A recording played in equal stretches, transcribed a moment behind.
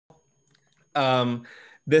Um,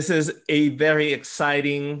 this is a very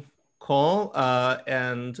exciting call,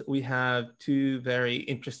 and we have two very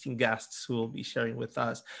interesting guests who will be sharing with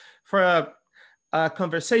us. For a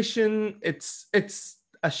conversation, it's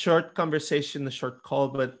a short conversation, a short call,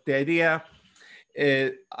 but the idea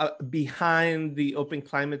behind the open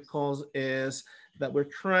climate calls is that we're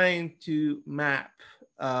trying to map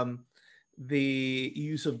the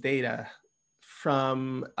use of data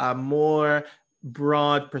from a more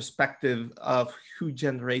broad perspective of who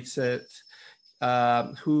generates it,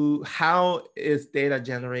 how is data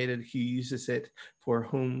generated, who uses it, for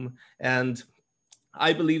whom. And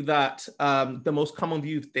I believe that the most common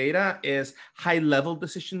view of data is high-level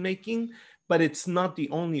decision making, but it's not the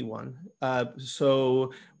only one.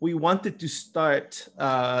 So we wanted to start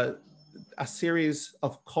a series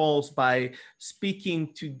of calls by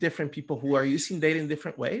speaking to different people who are using data in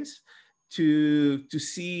different ways to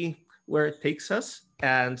see where it takes us,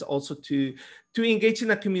 and also to engage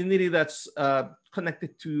in a community that's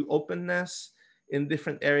connected to openness in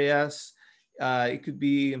different areas. It could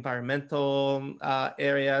be environmental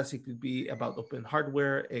areas, it could be about open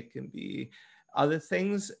hardware, it can be other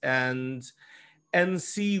things, and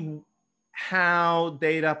see how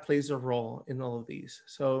data plays a role in all of these.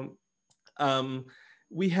 So um,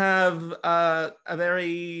 we have a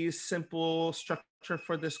very simple structure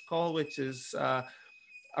for this call, which is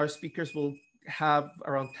our speakers will have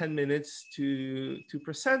around 10 minutes to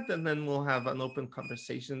present, and then we'll have an open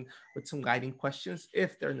conversation with some guiding questions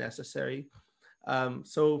if they're necessary.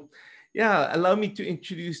 So yeah, allow me to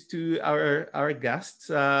introduce to our guests.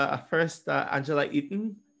 First, Angela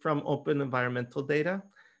Eaton from Open Environmental Data.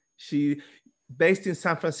 She based in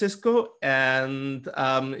San Francisco, and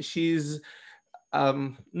she's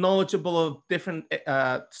knowledgeable of different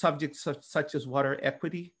subjects such as water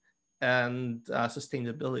equity and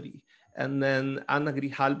sustainability. And then Ana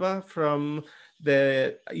Grijalba from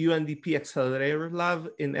the UNDP Accelerator Lab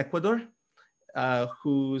in Ecuador,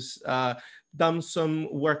 who's done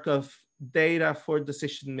some work of data for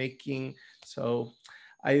decision making. So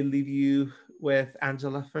I leave you with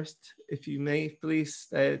Angela first, if you may, please.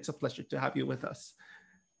 It's a pleasure to have you with us.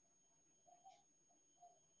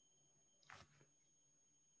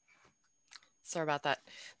 Sorry about that.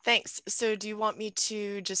 Thanks. So do you want me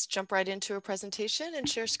to just jump right into a presentation and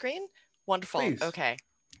share screen? Wonderful. Please. Okay.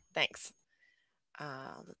 Thanks.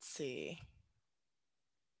 Let's see.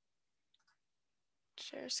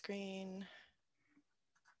 Share screen.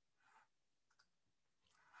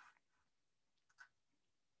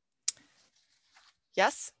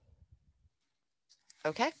 Yes?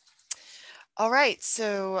 Okay. All right.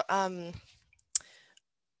 So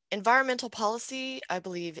environmental policy, I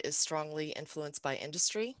believe, is strongly influenced by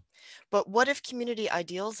industry. But what if community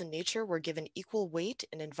ideals and nature were given equal weight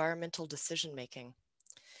in environmental decision making?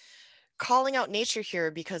 Calling out nature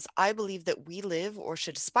here because I believe that we live, or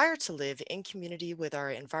should aspire to live, in community with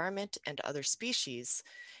our environment and other species.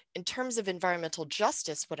 In terms of environmental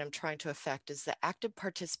justice, what I'm trying to affect is the active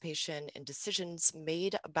participation in decisions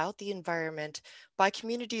made about the environment by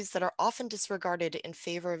communities that are often disregarded in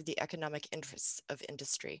favor of the economic interests of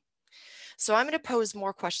industry. So I'm going to pose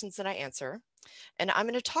more questions than I answer, and I'm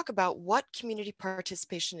going to talk about what community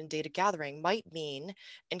participation in data gathering might mean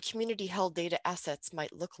and community-held data assets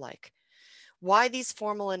might look like. Why these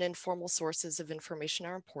formal and informal sources of information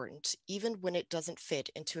are important, even when it doesn't fit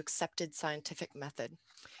into accepted scientific method.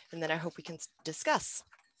 And then I hope we can discuss.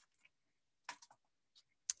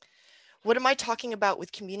 What am I talking about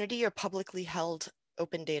with community or publicly held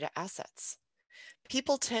open data assets?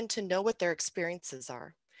 People tend to know what their experiences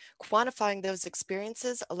are. Quantifying those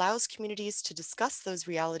experiences allows communities to discuss those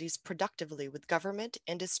realities productively with government,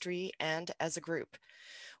 industry, and as a group.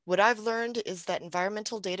 What I've learned is that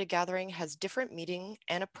environmental data gathering has different meaning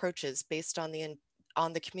and approaches based on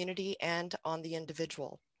the community and on the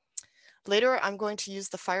individual. Later, I'm going to use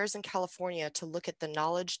the fires in California to look at the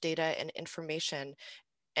knowledge, data, and information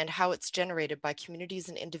and how it's generated by communities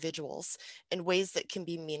and individuals in ways that can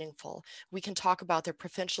be meaningful. We can talk about their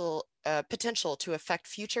potential to affect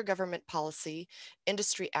future government policy,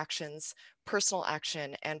 industry actions, personal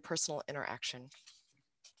action, and personal interaction.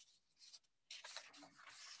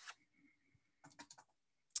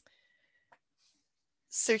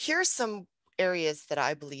 So here are some areas that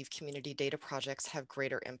I believe community data projects have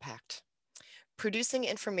greater impact. Producing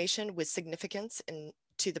information with significance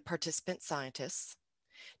to the participant scientists,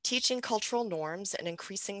 teaching cultural norms and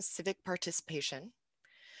increasing civic participation,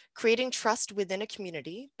 creating trust within a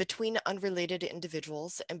community, between unrelated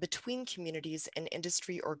individuals, and between communities and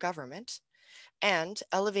industry or government, and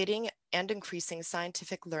elevating and increasing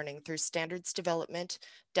scientific learning through standards development,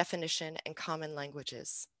 definition, and common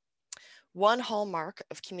languages. One hallmark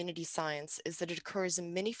of community science is that it occurs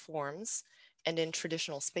in many forms and in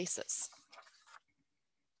traditional spaces.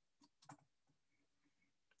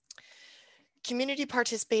 Community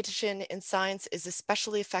participation in science is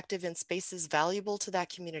especially effective in spaces valuable to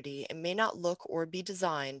that community and may not look or be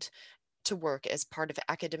designed to work as part of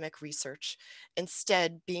academic research,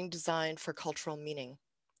 instead being designed for cultural meaning.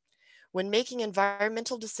 When making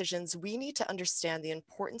environmental decisions, we need to understand the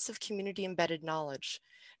importance of community-embedded knowledge.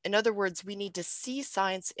 In other words, we need to see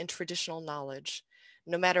science in traditional knowledge,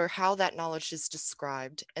 no matter how that knowledge is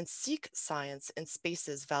described, and seek science in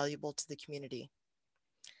spaces valuable to the community.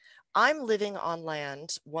 I'm living on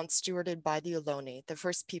land once stewarded by the Ohlone, the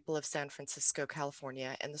first people of San Francisco,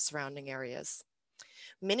 California, and the surrounding areas.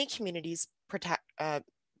 Many communities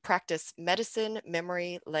practice medicine,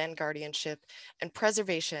 memory, land guardianship, and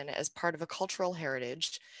preservation as part of a cultural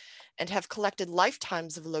heritage, and have collected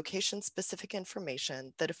lifetimes of location-specific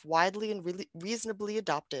information that, if widely and reasonably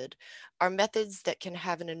adopted, are methods that can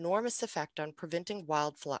have an enormous effect on preventing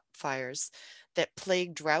wildfires that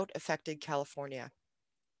plague drought-affected California.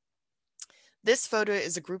 This photo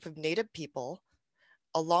is a group of Native people,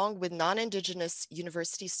 along with non-Indigenous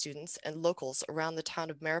university students and locals around the town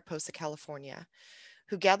of Mariposa, California,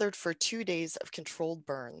 who gathered for 2 days of controlled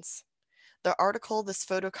burns. The article this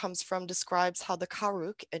photo comes from describes how the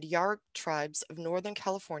Karuk and Yarg tribes of Northern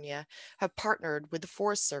California have partnered with the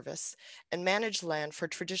Forest Service and managed land for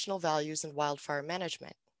traditional values and wildfire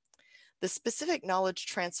management. The specific knowledge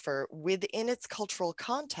transfer within its cultural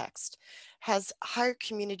context has higher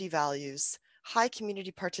community values, high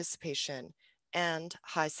community participation, and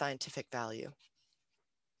high scientific value.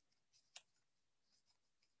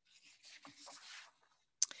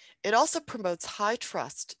 It also promotes high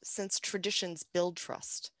trust since traditions build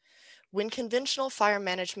trust. When conventional fire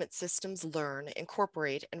management systems learn,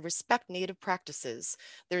 incorporate, and respect Native practices,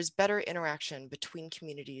 there's better interaction between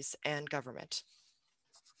communities and government.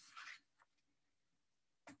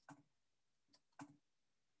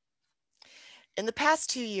 In the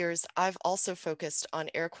past 2 years, I've also focused on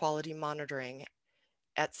air quality monitoring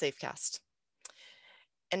at Safecast.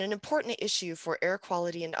 And an important issue for air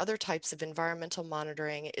quality and other types of environmental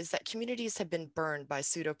monitoring is that communities have been burned by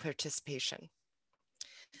pseudo-participation.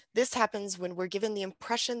 This happens when we're given the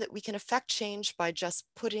impression that we can affect change by just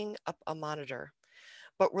putting up a monitor,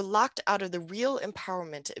 but we're locked out of the real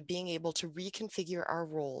empowerment of being able to reconfigure our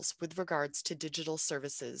roles with regards to digital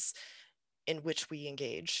services in which we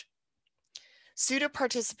engage.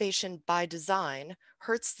 Pseudo-participation by design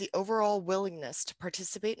hurts the overall willingness to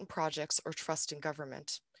participate in projects or trust in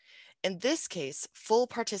government. In this case, full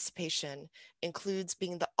participation includes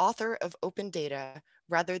being the author of open data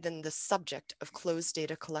rather than the subject of closed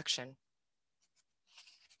data collection.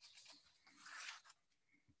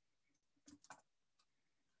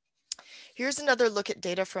 Here's another look at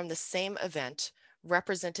data from the same event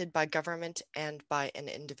represented by government and by an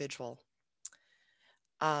individual.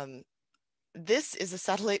 This is a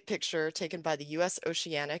satellite picture taken by the U.S.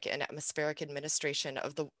 Oceanic and Atmospheric Administration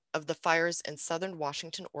of the fires in southern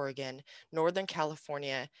Washington, Oregon, Northern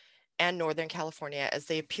California, and Northern California as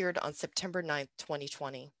they appeared on September 9th,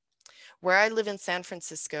 2020. Where I live in San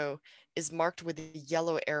Francisco is marked with a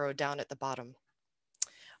yellow arrow down at the bottom.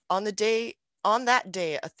 On that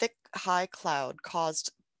day, a thick, high cloud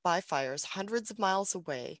caused by fires hundreds of miles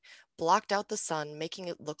away blocked out the sun, making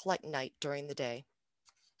it look like night during the day.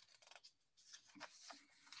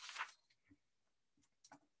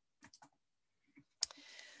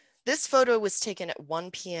 This photo was taken at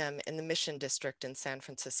 1 p.m. in the Mission District in San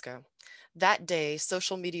Francisco. That day,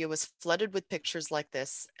 social media was flooded with pictures like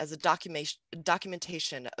this as a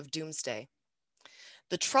documentation of doomsday.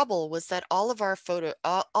 The trouble was that all of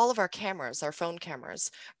our cameras, our phone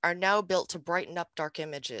cameras, are now built to brighten up dark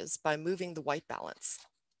images by moving the white balance.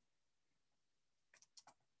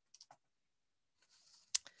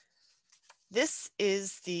 This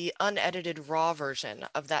is the unedited raw version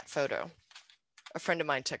of that photo. A friend of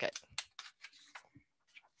mine took it.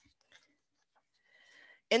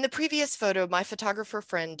 In the previous photo, my photographer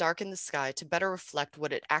friend darkened the sky to better reflect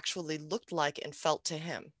what it actually looked like and felt to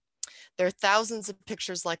him. There are thousands of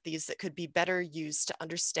pictures like these that could be better used to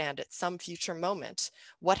understand at some future moment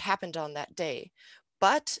what happened on that day.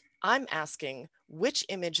 But I'm asking, which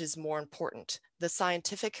image is more important, the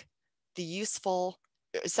scientific, the useful,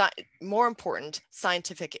 more important,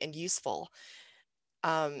 scientific and useful?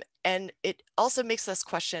 And it also makes us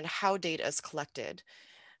question how data is collected,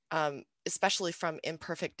 especially from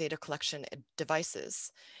imperfect data collection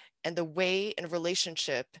devices, and the way and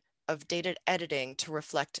relationship of data editing to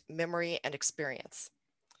reflect memory and experience.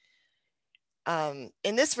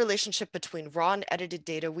 In this relationship between raw and edited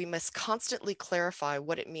data, we must constantly clarify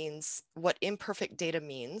what it means, what imperfect data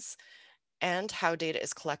means, and how data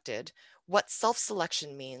is collected, what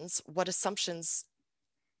self-selection means, what assumptions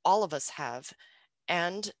all of us have,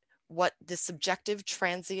 and what the subjective,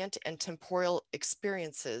 transient, and temporal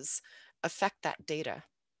experiences affect that data.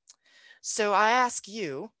 So I ask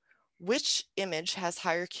you, which image has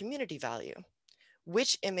higher community value?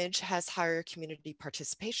 Which image has higher community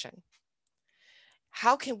participation?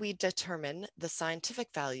 How can we determine the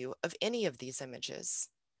scientific value of any of these images?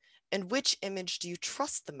 And which image do you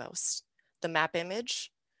trust the most? The map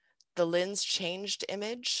image, the lens changed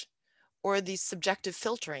image, or the subjective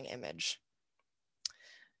filtering image?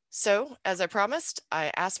 So, as I promised,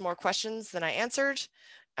 I asked more questions than I answered.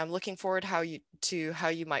 I'm looking forward to how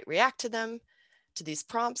you might react to them, to these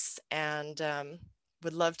prompts, and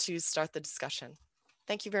would love to start the discussion.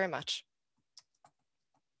 Thank you very much.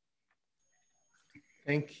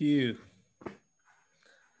 Thank you.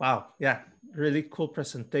 Wow, yeah, really cool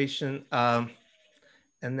presentation.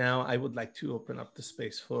 And now I would like to open up the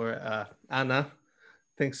space for Anna.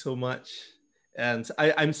 Thanks so much. And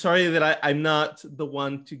I'm sorry that I'm not the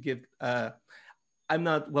one to give, I'm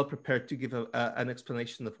not well prepared to give an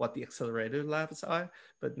explanation of what the accelerator labs are,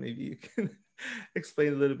 but maybe you can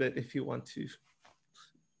explain a little bit if you want to.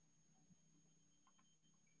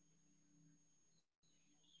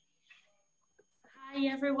 Hi,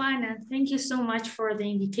 everyone, and thank you so much for the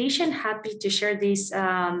invitation. Happy to share this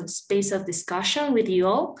space of discussion with you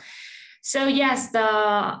all. So yes, the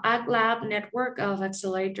Ag Lab network of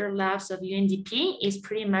accelerator labs of UNDP is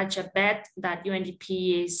pretty much a bet that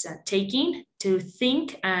UNDP is taking to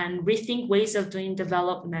think and rethink ways of doing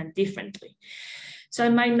development differently. So I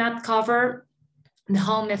might not cover the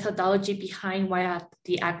whole methodology behind what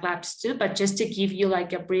the Ag Labs do, but just to give you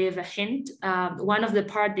like a brief hint, one of the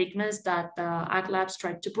paradigms that the Ag Labs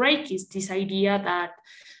try to break is this idea that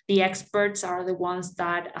the experts are the ones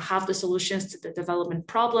that have the solutions to the development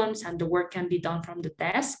problems and the work can be done from the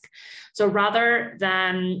desk. So rather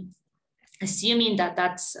than assuming that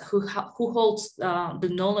that's who holds the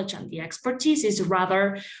knowledge and the expertise, is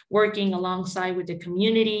rather working alongside with the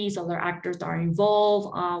communities, other actors that are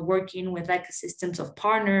involved, working with ecosystems of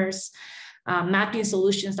partners, mapping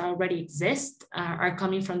solutions that already exist, are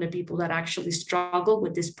coming from the people that actually struggle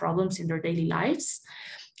with these problems in their daily lives.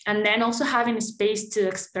 And then also having a space to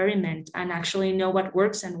experiment and actually know what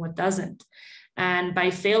works and what doesn't. And by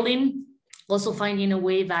failing, also finding a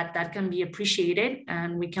way that that can be appreciated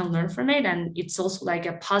and we can learn from it. And it's also like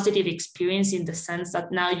a positive experience in the sense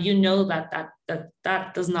that now you know that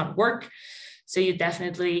does not work. So you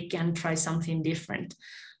definitely can try something different.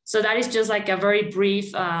 So that is just like a very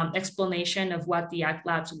brief explanation of what the Ag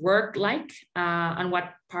Labs work like and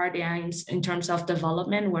what paradigms in terms of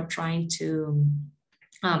development we're trying to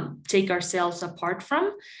take ourselves apart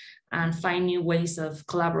from and find new ways of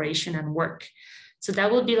collaboration and work. So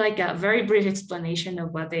that will be like a very brief explanation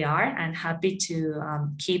of what they are, and happy to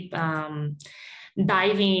keep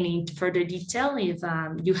diving into further detail if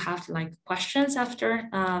you have like questions after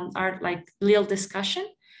our like little discussion.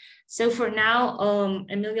 So for now,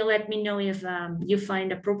 Emilia, let me know if you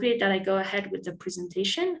find appropriate that I go ahead with the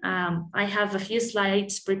presentation. I have a few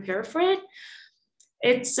slides prepared for it.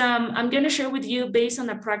 It's I'm going to share with you based on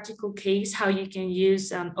a practical case how you can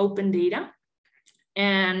use open data.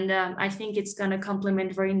 And I think it's going to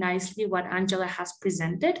complement very nicely what Angela has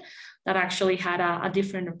presented, that actually had a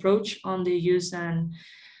different approach on the use and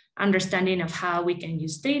understanding of how we can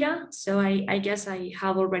use data. So I guess I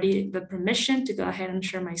have already the permission to go ahead and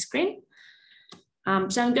share my screen.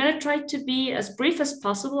 So I'm going to try to be as brief as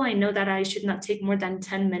possible. I know that I should not take more than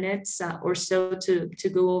 10 minutes or so to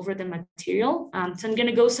go over the material. So I'm going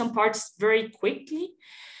to go some parts very quickly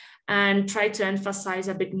and try to emphasize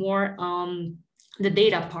a bit more the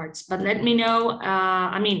data parts, but let me know,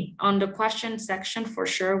 I mean, on the question section, for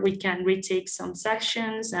sure, we can retake some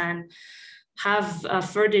sections and have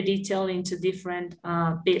further detail into different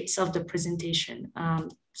bits of the presentation.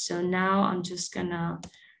 So now I'm just gonna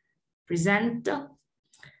present.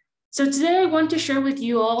 So today I want to share with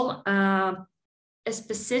you all a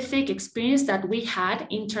specific experience that we had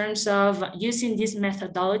in terms of using this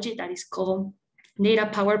methodology that is called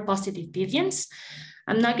data-powered positive deviance.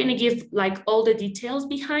 I'm not going to give like all the details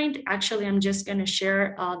behind. Actually, I'm just going to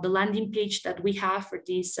share the landing page that we have for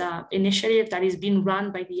this initiative that is being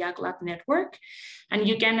run by the Ag Lab network. And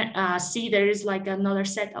you can see there is like another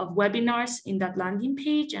set of webinars in that landing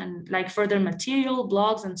page and like further material,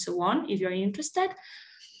 blogs, and so on, if you're interested.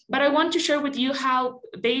 But I want to share with you how,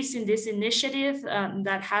 based in this initiative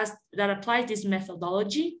that applies this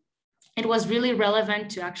methodology, it was really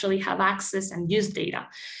relevant to actually have access and use data.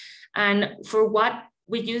 And for what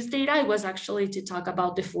we use data, it was actually to talk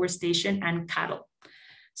about deforestation and cattle.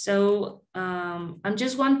 So I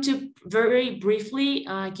just want to very briefly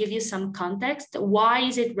give you some context. Why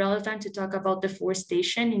is it relevant to talk about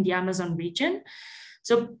deforestation in the Amazon region?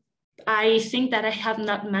 So I think that I have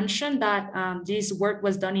not mentioned that this work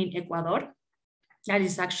was done in Ecuador. That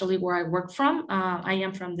is actually where I work from. I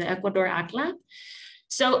am from the Ecuador Ag Lab.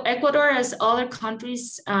 So Ecuador, as other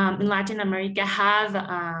countries in Latin America, have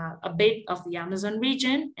a bit of the Amazon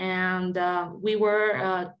region, and we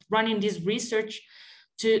were running this research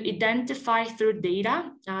to identify through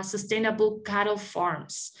data sustainable cattle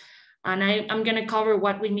farms. And I'm going to cover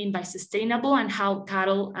what we mean by sustainable and how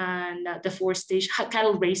cattle and deforestation, how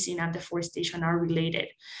cattle raising and deforestation are related.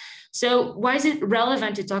 So why is it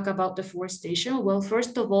relevant to talk about deforestation? Well,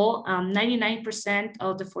 first of all, 99%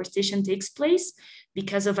 of deforestation takes place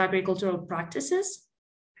because of agricultural practices.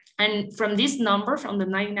 And from this number, from the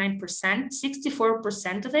 99%,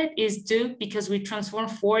 64% of it is due because we transform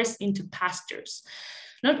forests into pastures.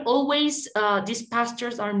 Not always these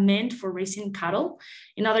pastures are meant for raising cattle.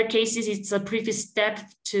 In other cases, it's a previous step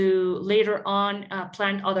to later on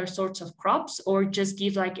plant other sorts of crops or just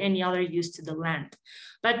give like any other use to the land.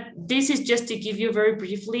 But this is just to give you very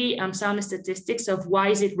briefly some statistics of why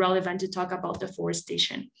is it relevant to talk about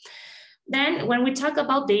deforestation. Then when we talk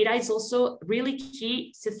about data, it's also really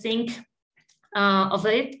key to think of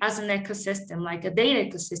it as an ecosystem, like a data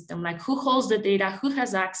ecosystem, like who holds the data, who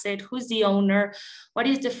has access, who's the owner, what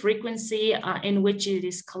is the frequency in which it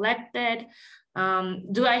is collected,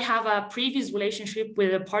 do I have a previous relationship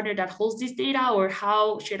with a partner that holds this data, or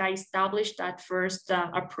how should I establish that first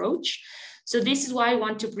approach? So this is why I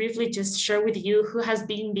want to briefly just share with you who has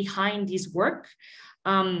been behind this work.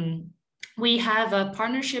 We have a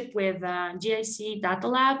partnership with GIC Data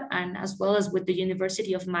Lab and as well as with the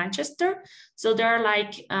University of Manchester. So they're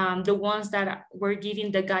like the ones that were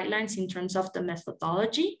giving the guidelines in terms of the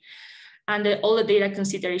methodology and all the data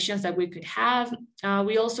considerations that we could have.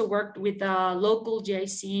 We also worked with local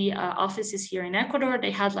GIC offices here in Ecuador.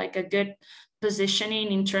 They had like a good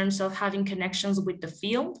positioning in terms of having connections with the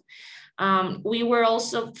field. We were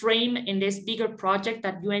also framed in this bigger project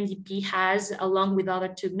that UNDP has along with other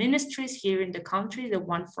two ministries here in the country, the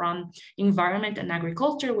one from Environment and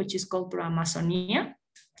Agriculture, which is called Pro Amazonia.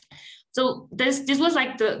 So this was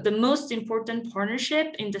like the most important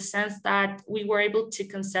partnership in the sense that we were able to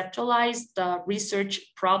conceptualize the research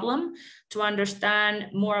problem to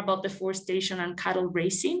understand more about deforestation and cattle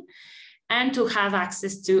raising, and to have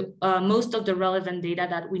access to most of the relevant data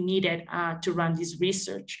that we needed to run this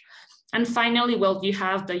research. And finally, well, you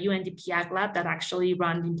have the UNDP Ag Lab that actually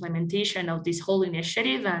run the implementation of this whole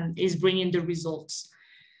initiative and is bringing the results.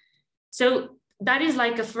 So that is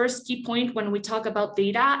like a first key point when we talk about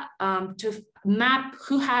data, to map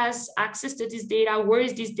who has access to this data, where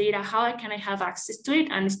is this data, how can I have access to it,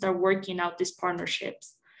 and start working out these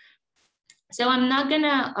partnerships. So I'm not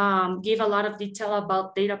gonna give a lot of detail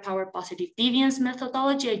about data power positive deviance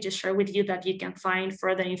methodology. I just share with you that you can find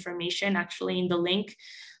further information actually in the link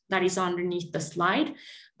that is underneath the slide.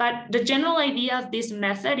 But the general idea of this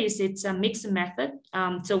method is it's a mixed method.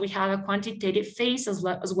 So we have a quantitative phase as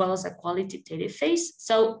well as a qualitative phase.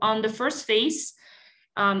 So on the first phase,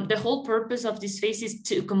 the whole purpose of this phase is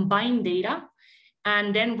to combine data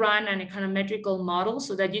and then run an econometrical model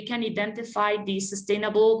so that you can identify the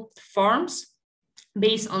sustainable farms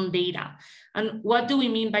based on data. And what do we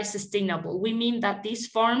mean by sustainable? We mean that these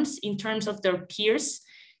farms, in terms of their peers,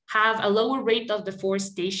 have a lower rate of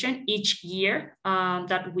deforestation each year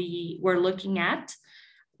that we were looking at.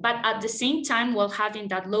 But at the same time, while having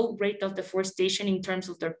that low rate of deforestation in terms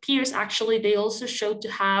of their peers, actually, they also showed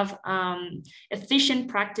to have efficient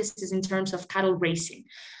practices in terms of cattle raising.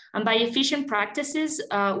 And by efficient practices,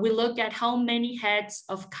 we look at how many heads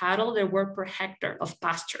of cattle there were per hectare of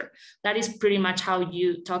pasture. That is pretty much how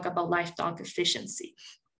you talk about livestock efficiency.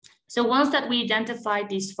 So once that we identify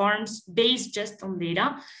these farms based just on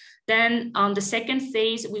data, then on the second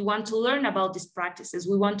phase, we want to learn about these practices.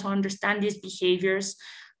 We want to understand these behaviors,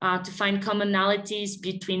 to find commonalities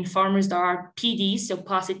between farmers that are PDs, so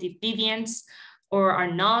positive deviants, or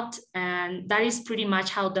are not. And that is pretty much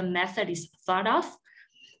how the method is thought of.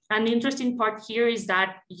 And the interesting part here is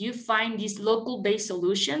that you find these local-based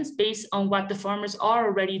solutions based on what the farmers are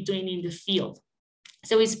already doing in the field.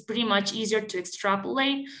 So it's pretty much easier to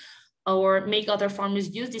extrapolate or make other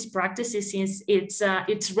farmers use these practices since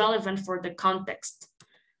it's relevant for the context.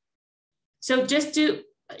 So just to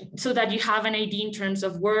so that you have an idea in terms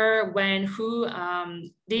of where, when, who.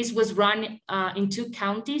 This was run in 2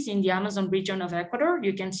 counties in the Amazon region of Ecuador.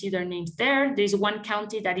 You can see their names there. There's one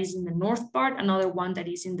county that is in the north part, another one that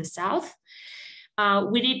is in the south.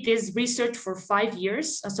 We did this research for 5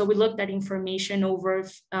 years. So we looked at information over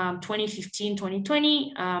 2015,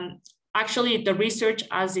 2020. Actually, the research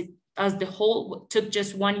as the whole took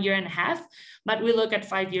just 1.5 years, but we look at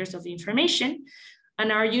 5 years of information.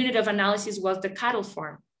 And our unit of analysis was the cattle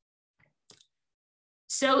farm.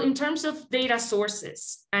 So in terms of data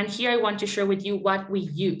sources, and here I want to share with you what we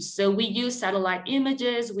use. So we use satellite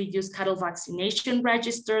images, we use cattle vaccination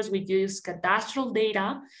registers, we use cadastral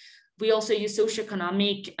data. We also use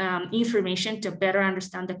socioeconomic information to better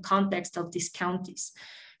understand the context of these counties.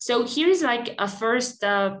 So here is like a first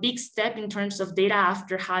big step in terms of data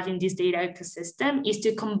after having this data ecosystem is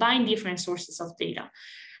to combine different sources of data.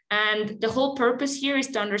 And the whole purpose here is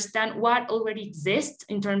to understand what already exists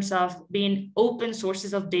in terms of being open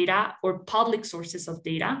sources of data or public sources of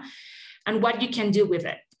data and what you can do with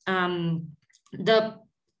it. The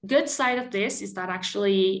good side of this is that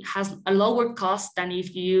actually has a lower cost than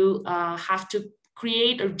if you have to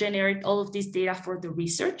create or generate all of this data for the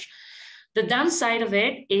research. The downside of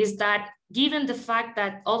it is that given the fact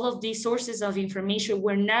that all of these sources of information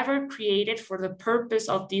were never created for the purpose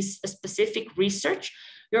of this specific research,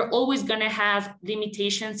 you're always going to have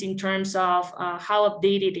limitations in terms of how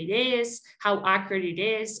updated it is, how accurate it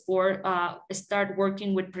is, or start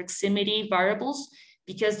working with proximity variables,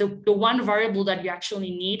 because the one variable that you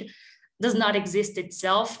actually need does not exist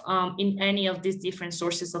itself in any of these different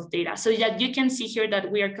sources of data. So yeah, you can see here that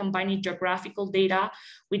we are combining geographical data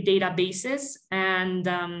with databases. And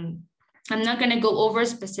I'm not going to go over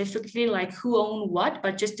specifically like who owned what,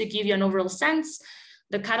 but just to give you an overall sense,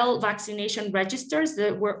 the cattle vaccination registers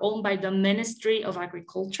that were owned by the Ministry of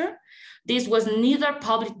Agriculture. This was neither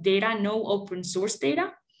public data, no open source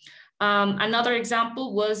data. Another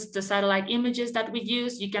example was the satellite images that we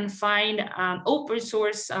use. You can find open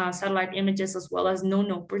source satellite images as well as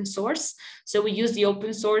non-open source. So we use the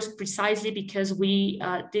open source precisely because we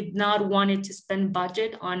did not want it to spend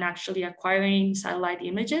budget on actually acquiring satellite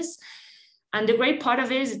images. And the great part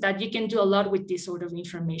of it is that you can do a lot with this sort of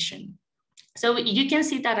information. So you can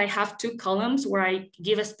see that I have 2 columns where I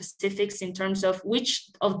give a specifics in terms of which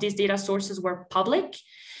of these data sources were public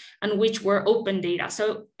and which were open data.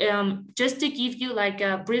 So just to give you like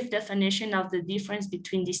a brief definition of the difference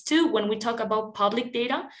between these two, when we talk about public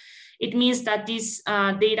data, it means that this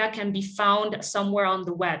data can be found somewhere on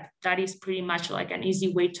the web. That is pretty much like an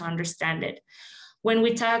easy way to understand it. When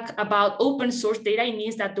we talk about open source data, it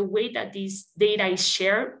means that the way that this data is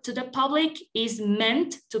shared to the public is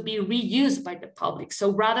meant to be reused by the public.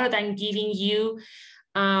 So rather than giving you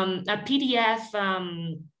a PDF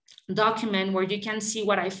document where you can see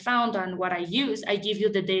what I found and what I use, I give you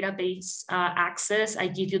the database access, I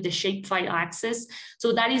give you the shapefile access.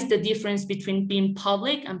 So that is the difference between being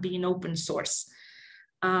public and being open source.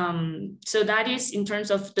 So that is in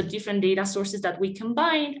terms of the different data sources that we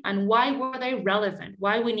combined and why were they relevant,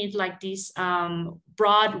 why we need like this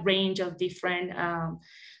broad range of different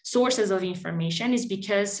sources of information is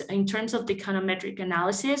because in terms of the econometric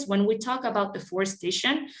analysis, when we talk about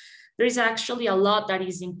deforestation, there is actually a lot that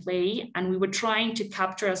is in play, and we were trying to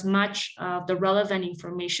capture as much of the relevant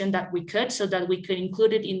information that we could so that we could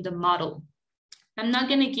include it in the model. I'm not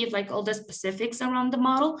going to give like all the specifics around the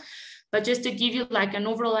model, but just to give you like an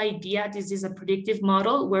overall idea, this is a predictive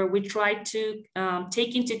model where we try to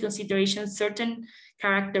take into consideration certain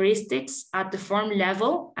characteristics at the farm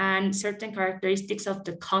level and certain characteristics of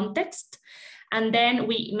the context. And then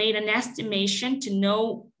we made an estimation to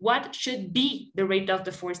know what should be the rate of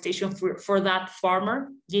deforestation for that farmer,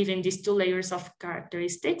 given these 2 layers of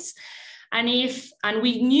characteristics. And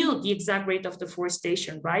we knew the exact rate of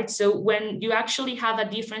deforestation, right? So when you actually have a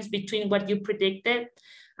difference between what you predicted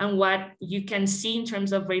and what you can see in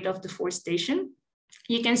terms of rate of deforestation,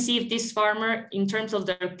 you can see if this farmer, in terms of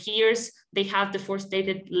their peers, they have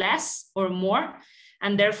deforested less or more.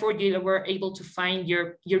 And therefore you were able to find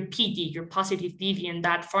your PD, your positive deviant,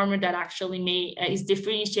 that farmer that actually is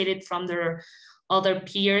differentiated from their other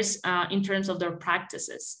peers in terms of their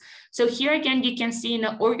practices. So here again, you can see in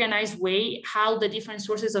an organized way how the different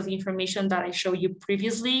sources of information that I showed you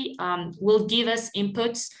previously will give us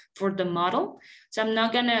inputs for the model. So I'm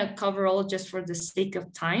not gonna cover all just for the sake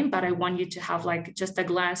of time, but I want you to have like just a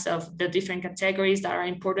glance of the different categories that are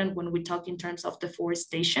important when we talk in terms of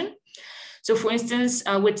deforestation. So for instance,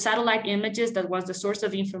 with satellite images, that was the source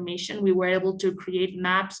of information, we were able to create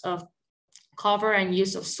maps of cover and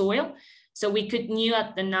use of soil. So we could knew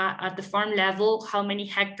at the farm level how many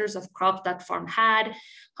hectares of crop that farm had,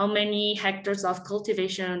 how many hectares of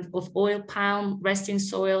cultivation of oil palm, resting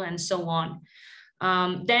soil, and so on.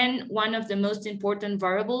 Then one of the most important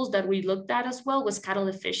variables that we looked at as well was cattle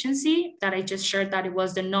efficiency, that I just shared, that it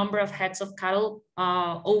was the number of heads of cattle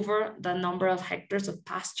over the number of hectares of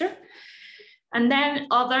pasture. And then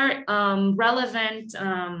other relevant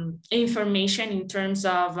information in terms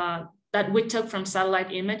of that we took from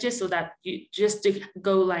satellite images, so that you just to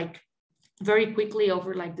go like very quickly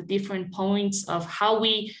over like the different points of how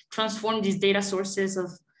we transform these data sources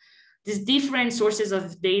of these different sources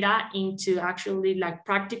of data into actually like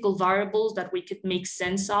practical variables that we could make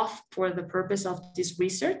sense of for the purpose of this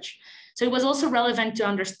research. So it was also relevant to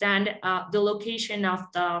understand the location of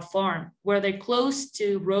the farm. Were they close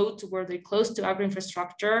to roads? Were they close to agro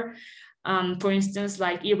infrastructure? For instance,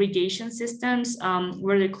 like irrigation systems,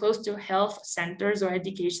 were they close to health centers or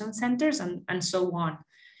education centers, and so on.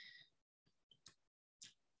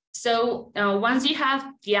 So once you have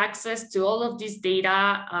the access to all of this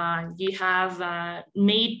data, you have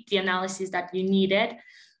made the analysis that you needed,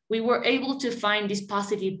 we were able to find these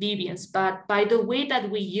positive deviance. But by the way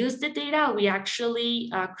that we used the data, we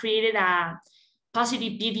actually created a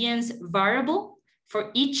positive deviance variable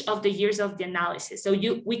for each of the years of the analysis. So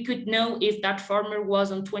we could know if that farmer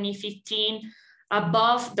was on 2015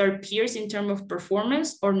 above their peers in terms of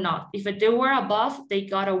performance or not. If they were above, they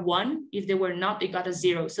got a 1. If they were not, they got a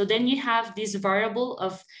 0. So then you have this variable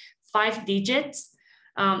of 5 digits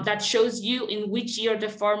that shows you in which year the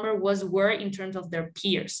farmer were in terms of their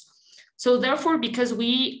peers. So therefore, because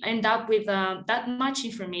we end up with that much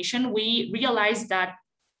information, we realized that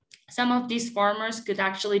some of these farmers could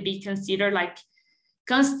actually be considered like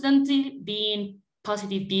constantly being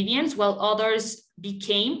positive deviants, while others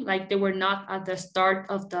became, like they were not at the start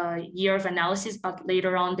of the year of analysis, but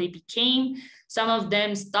later on they became. Some of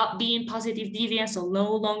them stopped being positive deviants, so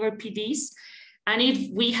no longer PDs. And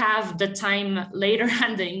if we have the time later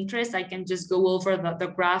and the interest, I can just go over the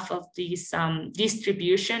graph of this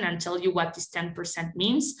distribution and tell you what this 10%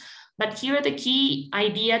 means. But here the key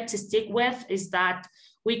idea to stick with is that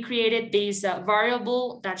we created this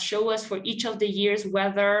variable that show us for each of the years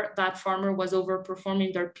whether that farmer was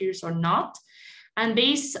overperforming their peers or not. And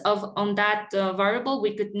based on that variable,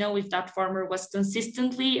 we could know if that farmer was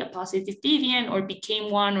consistently a positive deviant or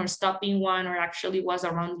became one or stopped being one or actually was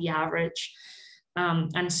around the average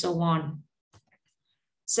and so on.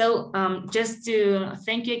 So just to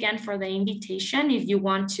thank you again for the invitation. If you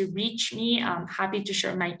want to reach me, I'm happy to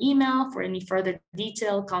share my email for any further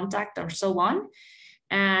detail, contact, or so on.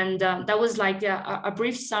 And that was like a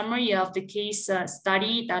brief summary of the case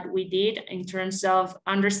study that we did in terms of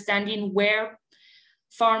understanding where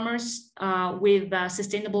farmers with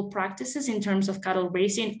sustainable practices in terms of cattle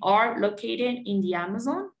raising are located in the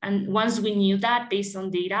Amazon. And once we knew that based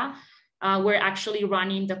on data, we're actually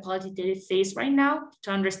running the qualitative phase right now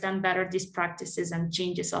to understand better these practices and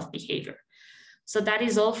changes of behavior. So that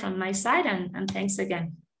is all from my side, and thanks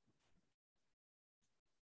again.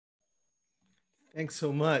 Thanks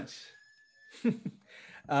so much.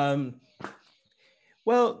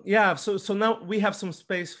 Well, yeah, so now we have some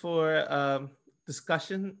space for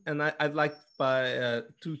discussion, and I'd like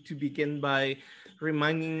to begin by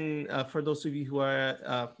reminding for those of you who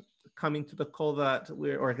are coming to the call that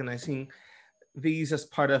we're organizing these as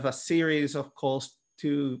part of a series of calls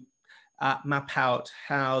to map out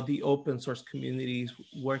how the open source community is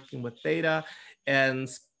working with data, and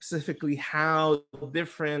specifically how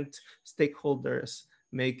different stakeholders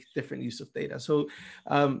make different use of data. So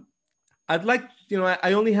I'd like,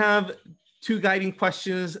 I only have 2 guiding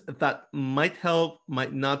questions that might help,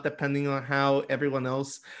 might not, depending on how everyone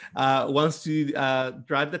else wants to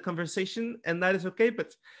drive the conversation, and that is okay.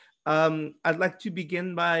 But I'd like to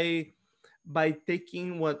begin by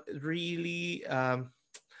taking what really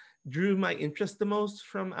drew my interest the most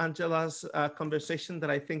from Angela's conversation, that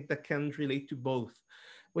I think that can relate to both,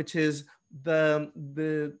 which is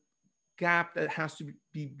the gap that has to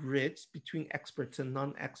be bridged between experts and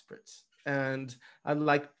non-experts. And I'd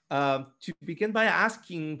like to begin by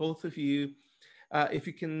asking both of you if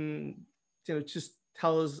you can just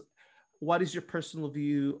tell us what is your personal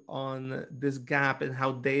view on this gap and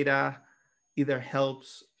how data either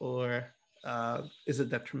helps or is a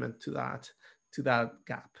detriment to that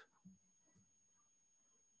gap.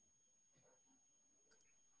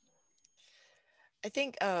 I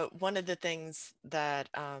think one of the things that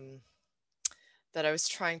that I was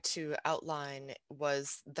trying to outline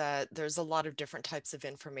was that there's a lot of different types of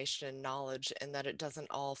information and knowledge, and that it doesn't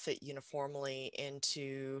all fit uniformly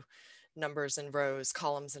into numbers and rows,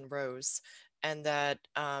 columns and rows, and that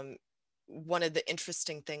one of the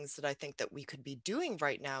interesting things that I think that we could be doing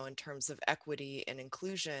right now in terms of equity and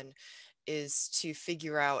inclusion is to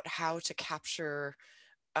figure out how to capture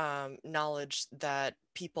knowledge that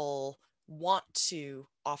people want to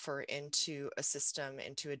offer into a system,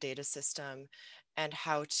 into a data system, and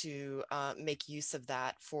how to make use of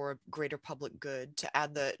that for greater public good, to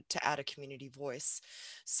add a community voice.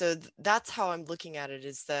 So that's how I'm looking at it,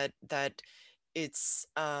 is that it's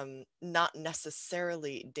not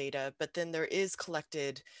necessarily data, but then there is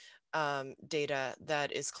collected data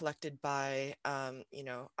that is collected by, you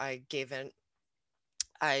know, I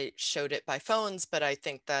showed it by phones, but I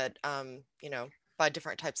think that, you know, by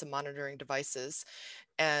different types of monitoring devices.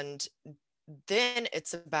 And then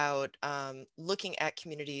it's about looking at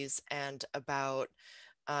communities and about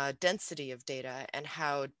density of data, and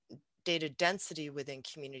how data density within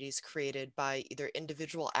communities created by either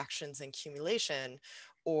individual actions and accumulation,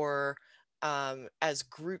 or as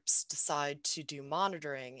groups decide to do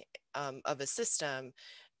monitoring of a system,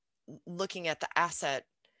 looking at the asset.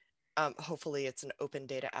 Hopefully it's an open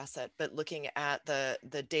data asset, but looking at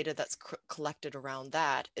the data that's collected around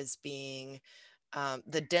that as being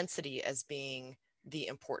the density as being the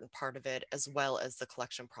important part of it, as well as the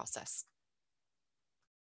collection process.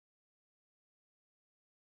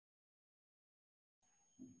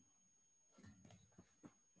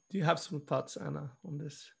 Do you have some thoughts, Anna, on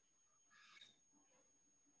this?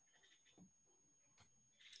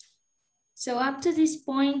 So up to this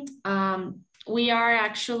point, we are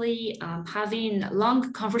actually having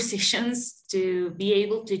long conversations to be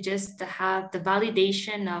able to just have the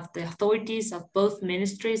validation of the authorities of both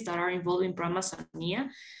ministries that are involved in Pro-Amazonia,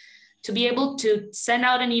 to be able to send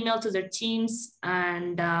out an email to their teams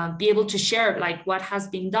and be able to share like what has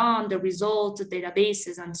been done, the results, the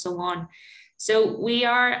databases, and so on. So we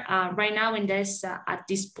are right now in this at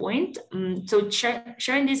this point. So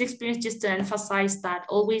sharing this experience just to emphasize that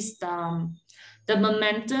always the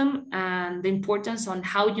momentum and the importance on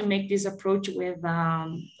how you make this approach with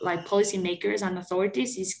like policymakers and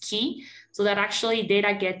authorities is key, so that actually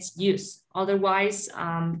data gets used. Otherwise,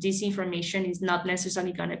 this information is not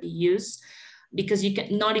necessarily going to be used, because you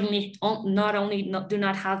can not only do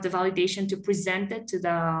not have the validation to present it to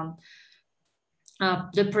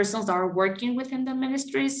the persons that are working within the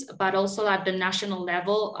ministries, but also at the national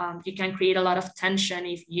level, you can create a lot of tension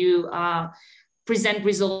if you present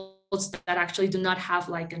results that actually do not have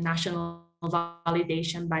like a national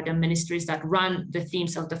validation by the ministries that run the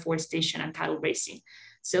themes of deforestation and cattle raising.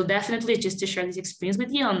 So definitely just to share this experience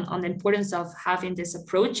with you on the importance of having this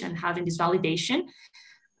approach and having this validation.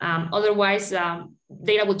 Otherwise,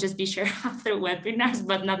 data will just be shared after webinars,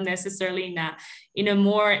 but not necessarily in a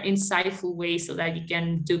more insightful way, so that you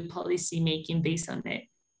can do policy making based on it.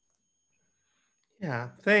 Yeah,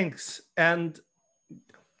 thanks. And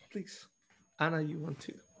please, Anna, you want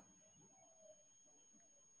to?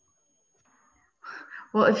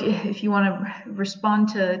 Well, if you want to respond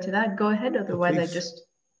to that, go ahead. Otherwise, I just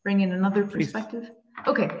bring in another perspective.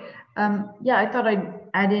 Okay. Yeah, I thought I'd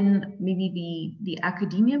add in maybe the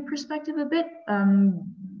academia perspective a bit,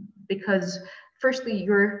 because firstly,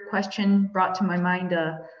 your question brought to my mind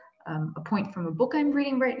a point from a book I'm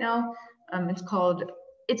reading right now.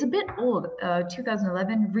 It's a bit old,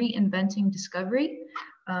 2011, Reinventing Discovery,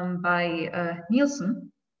 by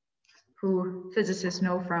Nielsen, who physicists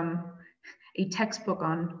know from a textbook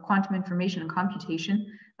on quantum information and computation.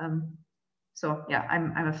 So yeah,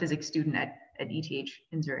 I'm a physics student at ETH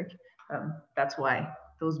in Zurich. That's why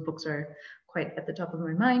those books are quite at the top of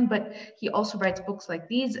my mind. But he also writes books like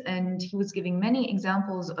these, and he was giving many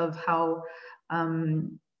examples of how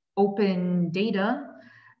open data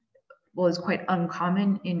was quite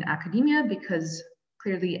uncommon in academia, because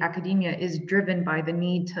clearly academia is driven by the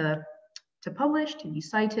need to publish, to be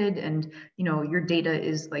cited, and your data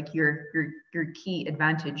is like your key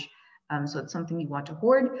advantage. So it's something you want to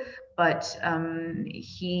hoard. But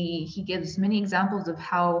he gives many examples of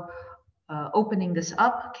how opening this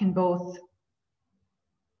up can both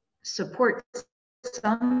support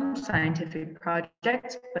some scientific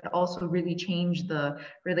projects, but also really change the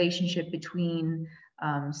relationship between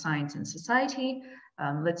science and society.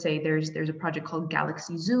 Let's say there's a project called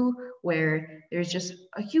Galaxy Zoo, where there's just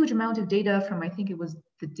a huge amount of data from, I think it was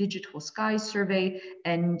the Digital Skies Survey,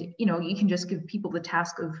 and you can just give people the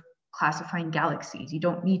task of classifying galaxies. You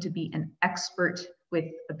don't need to be an expert with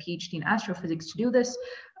a PhD in astrophysics to do this,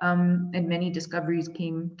 and many discoveries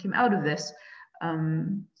came out of this.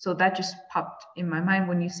 So that just popped in my mind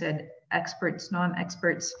when you said experts,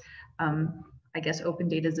 non-experts. I guess open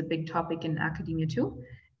data is a big topic in academia too.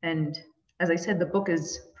 And as I said, the book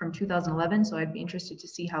is from 2011, so I'd be interested to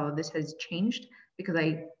see how this has changed, because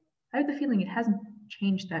I I have the feeling it hasn't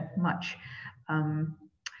changed that much.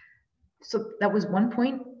 So that was one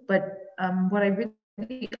point, but what I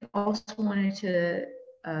really also wanted to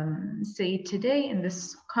say today in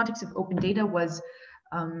this context of open data was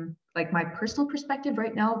like my personal perspective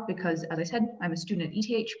right now, because as I said, I'm a student at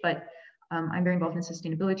ETH, but I'm very involved in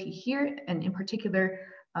sustainability here, and in particular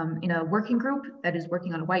in a working group that is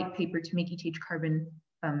working on a white paper to make ETH carbon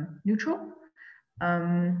neutral.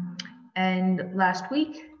 And last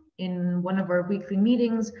week in one of our weekly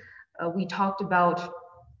meetings, we talked about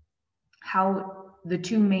how the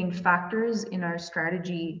two main factors in our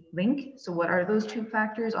strategy link. So what are those two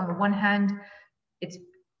factors? On the one hand, it's,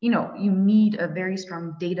 you know, you need a very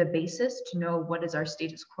strong data basis to know what is our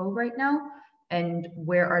status quo right now, and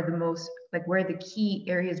where are the most, like where are the key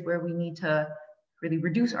areas where we need to really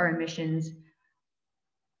reduce our emissions,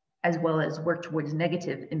 as well as work towards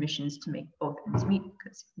negative emissions to make both ends meet,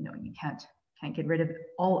 because, you know, you can't get rid of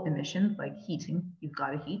all emissions, like heating, you've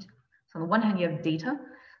got to heat. So on the one hand, you have data,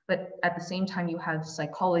 but at the same time, you have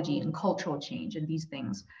psychology and cultural change and these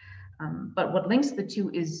things. But what links the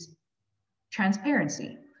two is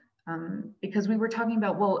transparency, because we were talking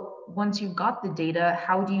about, well, once you've got the data,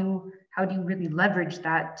 how do you really leverage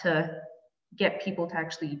that to get people to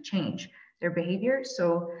actually change their behavior?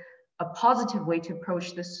 So a positive way to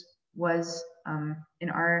approach this was, in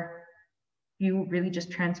our view, really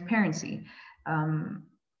just transparency.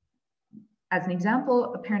 As an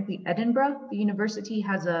example, apparently Edinburgh, the university,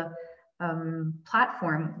 has a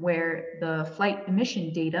platform where the flight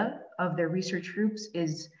emission data of their research groups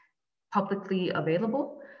is publicly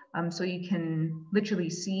available. So you can literally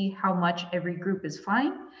see how much every group is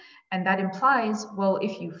flying. And that implies, well,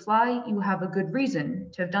 if you fly, you have a good reason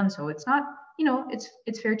to have done so. It's not, you know,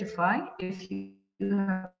 it's fair to fly if you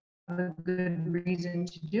have a good reason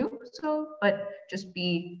to do so, but just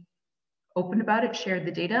be open about it, share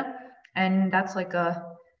the data. And that's like a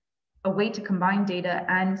way to combine data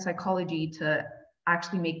and psychology to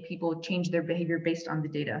actually make people change their behavior based on the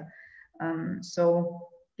data. So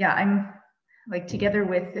yeah, I'm like, together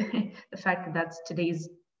with the fact that that's today's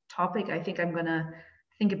topic, I think I'm gonna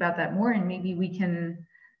think about that more, and maybe we can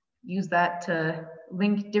use that to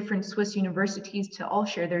link different Swiss universities to all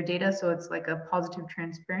share their data. So it's like a positive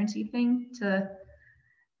transparency thing to,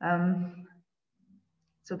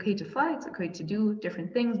 it's okay to fly, it's okay to do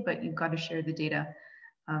different things, but you've got to share the data.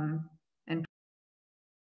 And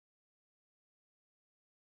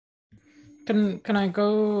can I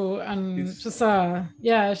go and just just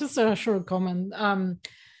a short comment.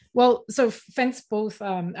 Well, so thanks both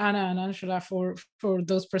Anna and Angela for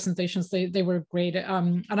those presentations. They were great,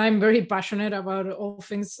 and I'm very passionate about all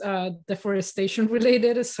things deforestation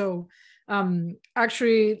related. So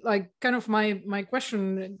actually, like, kind of my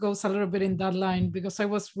question goes a little bit in that line, because I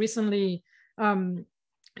was recently in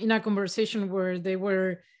a conversation where they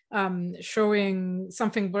were showing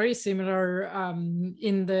something very similar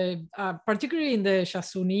in the particularly in the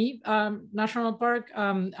Chassouni National Park.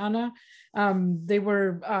 Anna, they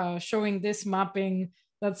were showing this mapping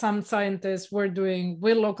that some scientists were doing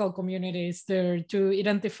with local communities there to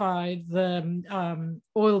identify the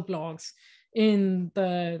oil blocks in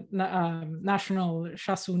the National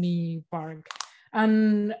Chassouni Park.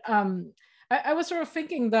 And I was sort of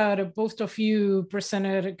thinking that both of you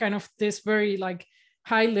presented kind of this very like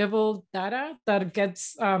high level data that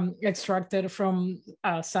gets extracted from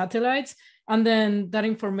satellites, and then that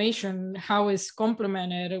information, how is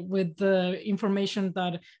complemented with the information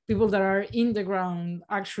that people that are in the ground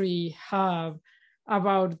actually have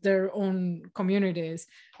about their own communities.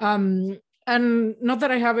 And not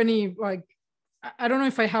that I have any, like, I don't know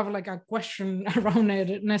if I have like a question around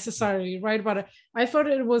it necessarily, right? But I thought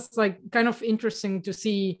it was like kind of interesting to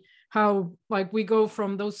see how like we go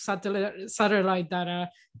from those satellite data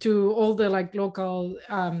to all the like local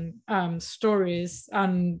stories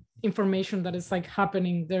and information that is like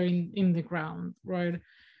happening there in the ground, right?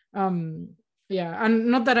 Yeah, and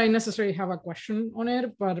not that I necessarily have a question on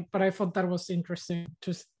it, but I thought that was interesting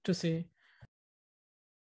to see.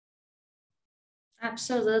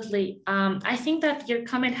 Absolutely. I think that your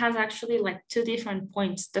comment has actually like two different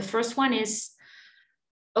points. The first one is,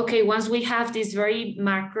 okay, once we have this very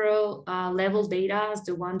macro level data as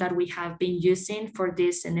the one that we have been using for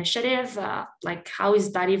this initiative, like how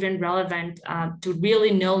is that even relevant to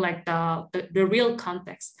really know like the real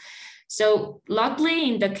context? So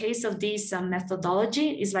luckily in the case of this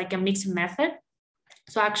methodology, is like a mixed method.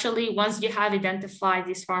 So actually, once you have identified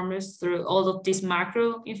these farmers through all of this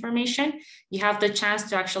macro information, you have the chance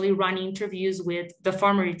to actually run interviews with the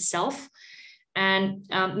farmer itself and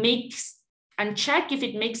make and check if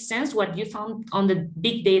it makes sense what you found on the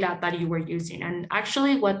big data that you were using. And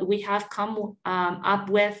actually what we have come up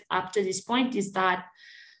with up to this point is that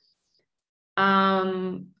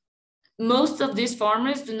most of these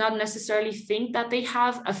farmers do not necessarily think that they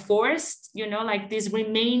have a forest, you know, like this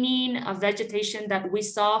remaining vegetation that we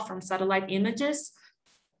saw from satellite images.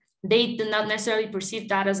 They do not necessarily perceive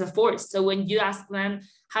that as a forest. So when you ask them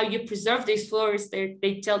how you preserve these forests,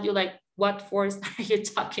 they tell you like, what forest are you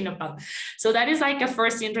talking about? So that is like a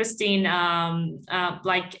first interesting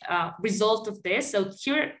result of this. So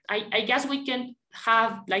here, I guess we can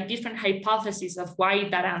have like different hypotheses of why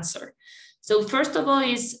that answer. So first of all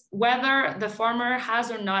is whether the farmer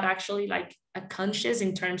has or not actually like a conscious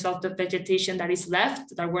in terms of the vegetation that is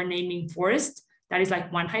left that we're naming forest. That is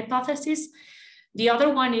like one hypothesis. The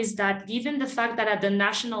other one is that given the fact that at the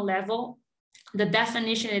national level, the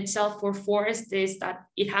definition itself for forest is that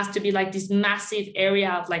it has to be like this massive area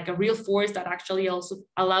of like a real forest that actually also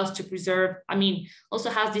allows to preserve, also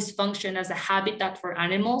has this function as a habitat for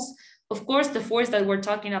animals. Of course, the forest that we're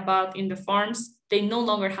talking about in the farms, they no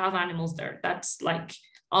longer have animals there. That's like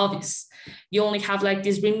obvious. You only have like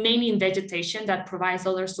this remaining vegetation that provides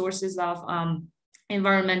other sources of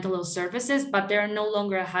environmental services, but they are no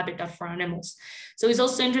longer a habitat for animals. So it's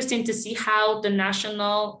also interesting to see how the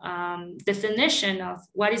national definition of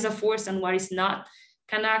what is a forest and what is not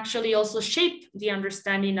can actually also shape the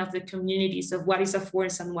understanding of the communities of what is a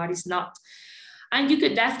forest and what is not. And you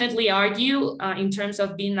could definitely argue in terms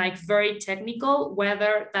of being like very technical,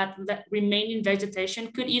 whether that remaining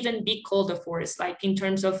vegetation could even be called a forest, like in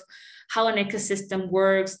terms of how an ecosystem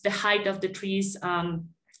works, the height of the trees,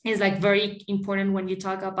 is like very important when you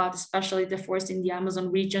talk about especially the forest in the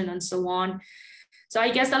Amazon region and so on. So I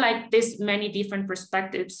guess that like there's many different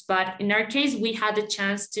perspectives, but in our case, we had a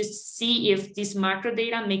chance to see if this macro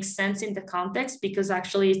data makes sense in the context, because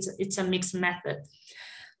actually it's a mixed method.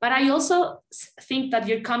 But I also think that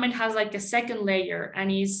your comment has like a second layer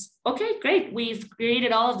and is, okay, great, we've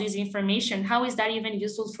created all of this information. How is that even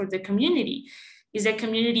useful for the community? Is the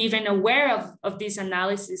community even aware of this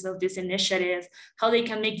analysis, of this initiative, how they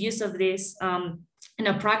can make use of this in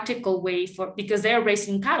a practical way because they're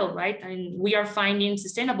raising cattle, right? And we are finding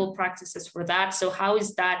sustainable practices for that. So how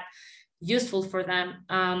is that useful for them?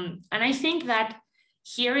 And I think that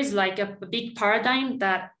here is like a big paradigm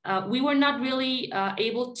that we were not really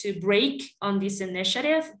able to break on this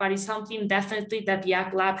initiative, but it's something definitely that the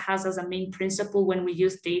Ag Lab has as a main principle when we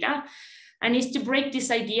use data, and is to break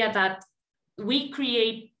this idea that we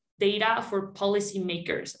create data for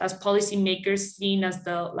policymakers, as policymakers seen as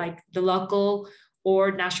the local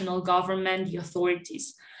or national government, the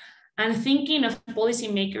authorities, and thinking of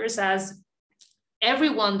policymakers as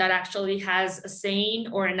everyone that actually has a saying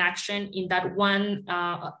or an action in that one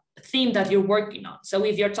theme that you're working on. So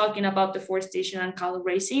if you're talking about deforestation and cattle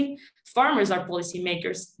raising, farmers are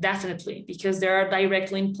policymakers, definitely, because they are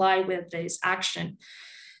directly implied with this action.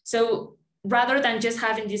 So rather than just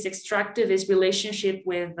having this extractivist relationship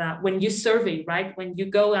with when you survey, right? When you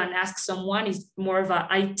go and ask someone, it's more of a,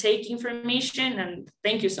 I take information and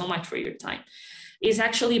thank you so much for your time. It's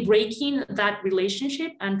actually breaking that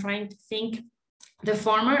relationship and trying to think the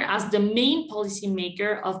farmer as the main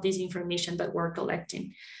policymaker of this information that we're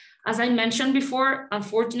collecting. As I mentioned before,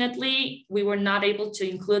 unfortunately, we were not able to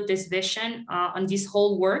include this vision on this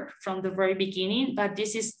whole work from the very beginning, but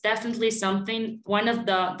this is definitely something, one of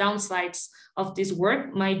the downsides of this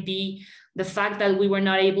work might be the fact that we were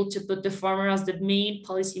not able to put the farmer as the main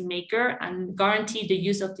policymaker and guarantee the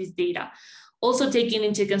use of this data. Also taking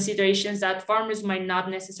into considerations that farmers might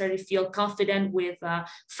not necessarily feel confident with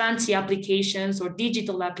fancy applications or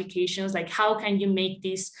digital applications, like how can you make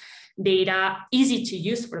this data easy to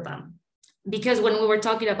use for them? Because when we were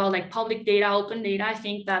talking about like public data, open data, I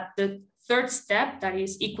think that the third step that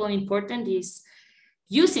is equally important is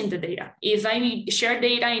using the data. If I share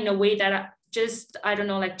data in a way that just, I don't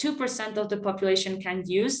know, like 2% of the population can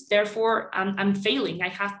use, therefore I'm failing. I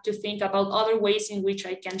have to think about other ways in which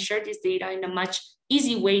I can share this data in a much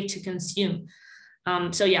easy way to consume.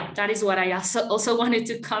 So yeah, that is what I also wanted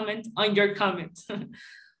to comment on your comment.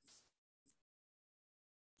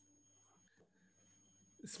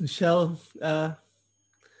 Is Michelle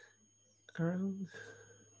around?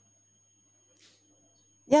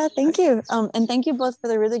 Yeah, thank you. And thank you both for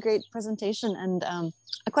the really great presentation. And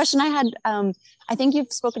a question I had, I think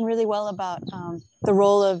you've spoken really well about the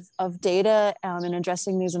role of data in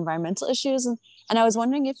addressing these environmental issues. And I was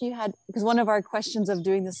wondering if you had, because one of our questions of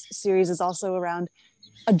doing this series is also around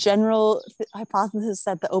a general hypothesis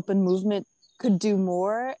that the open movement could do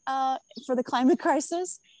more for the climate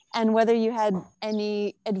crisis. and whether you had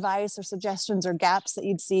any advice or suggestions or gaps that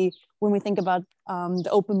you'd see when we think about the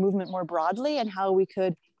open movement more broadly, and how we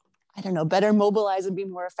could, I don't know, better mobilize and be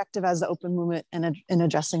more effective as the open movement in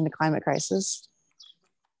addressing the climate crisis.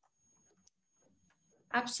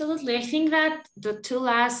 Absolutely. I think that the two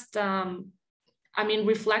last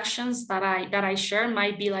reflections that I share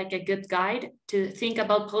might be like a good guide to think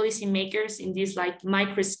about policymakers in this like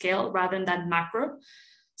micro scale rather than macro.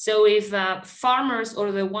 So if farmers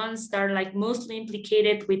or the ones that are like mostly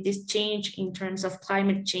implicated with this change in terms of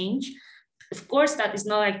climate change, of course, that is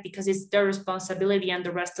not like because it's their responsibility and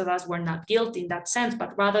the rest of us were not guilty in that sense,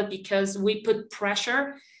 but rather because we put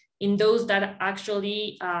pressure in those that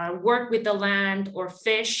actually work with the land or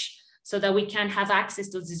fish, so that we can have access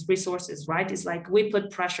to these resources, right? It's like we put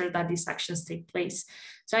pressure that these actions take place.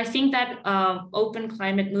 So I think that open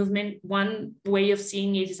climate movement, one way of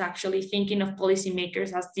seeing it is actually thinking of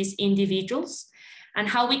policymakers as these individuals and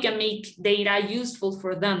how we can make data useful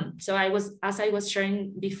for them. So as I was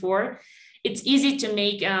sharing before, it's easy to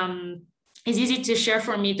make, it's easy to share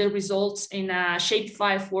for me the results in a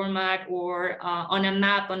shapefile format or on a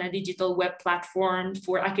map on a digital web platform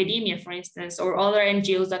for academia, for instance, or other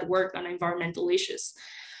NGOs that work on environmental issues.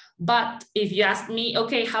 But if you ask me,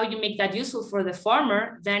 okay, how you make that useful for the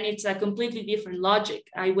farmer, then it's a completely different logic.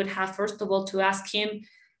 I would have, first of all, to ask him,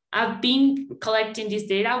 I've been collecting this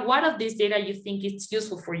data. What of this data you think it's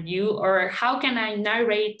useful for you? Or how can I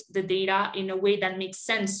narrate the data in a way that makes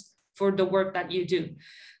sense for the work that you do?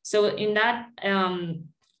 So in that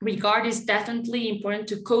regard, it's definitely important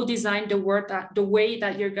to co-design the work, the way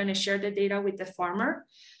that you're going to share the data with the farmer.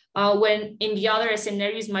 When in the other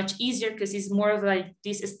scenario is much easier because it's more of like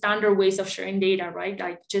these standard ways of sharing data, right?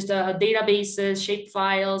 Like just databases, shape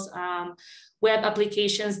files, web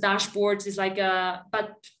applications, dashboards is like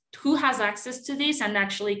but who has access to this and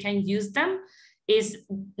actually can use them is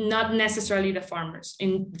not necessarily the farmers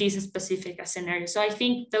in this specific scenario. So I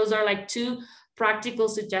think those are like two practical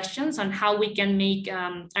suggestions on how we can make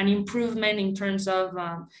an improvement in terms of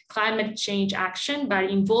climate change action by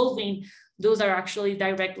involving those are actually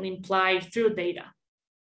directly implied through data.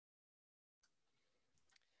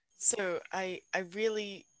 So I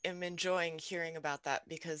really am enjoying hearing about that,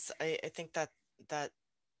 because I think that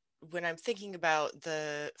when I'm thinking about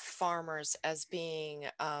the farmers as being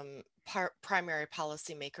primary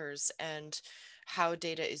policymakers and how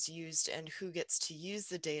data is used and who gets to use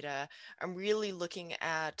the data, I'm really looking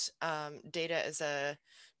at data as a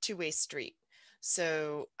two-way street.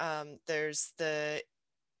 So there's the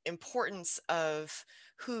importance of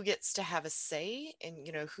who gets to have a say and,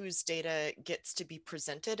 you know, whose data gets to be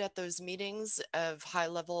presented at those meetings of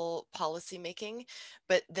high-level policy making,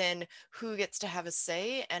 but then who gets to have a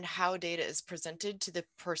say and how data is presented to the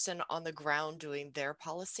person on the ground doing their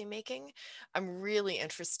policy making. I'm really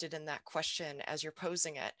interested in that question as you're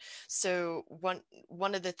posing it. So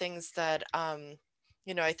one of the things that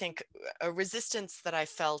you know, I think a resistance that I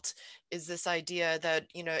felt is this idea that,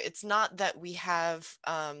 you know, it's not that we have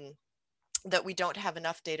that we don't have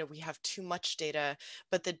enough data, we have too much data,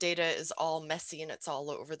 but the data is all messy and it's all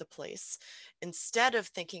over the place. Instead of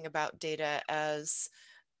thinking about data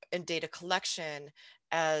and data collection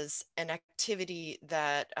as an activity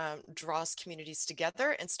that draws communities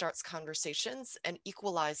together and starts conversations and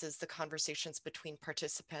equalizes the conversations between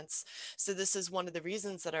participants. So this is one of the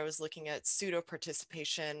reasons that I was looking at pseudo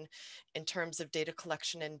participation in terms of data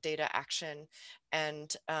collection and data action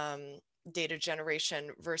and data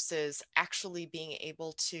generation versus actually being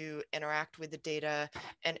able to interact with the data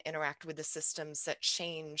and interact with the systems that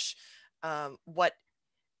change what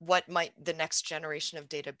might the next generation of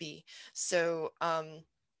data be. So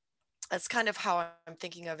that's kind of how I'm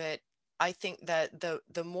thinking of it. I think that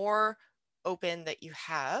the more open that you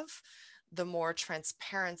have, the more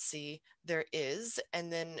transparency there is,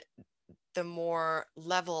 and then the more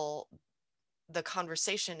level the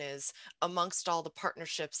conversation is amongst all the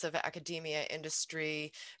partnerships of academia, industry,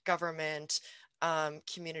 government,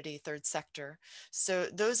 community, third sector. So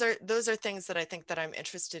those are things that I think that I'm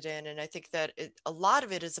interested in. And I think that a lot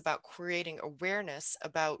of it is about creating awareness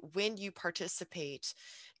about when you participate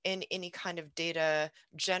in any kind of data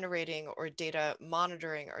generating or data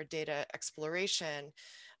monitoring or data exploration,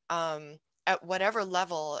 at whatever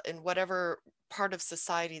level, in whatever part of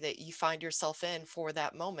society that you find yourself in for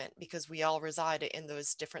that moment, because we all reside in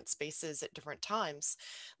those different spaces at different times,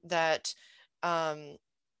 that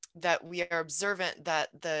that we are observant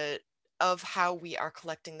of how we are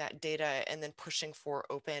collecting that data and then pushing for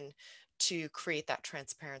open to create that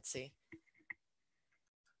transparency.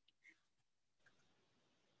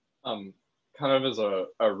 Kind of as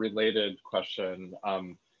a related question,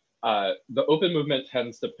 the open movement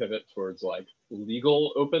tends to pivot towards like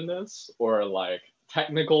legal openness or like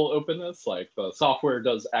technical openness, like the software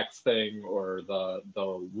does X thing or the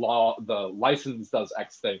license does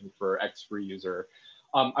X thing for X free user.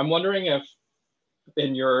 I'm wondering if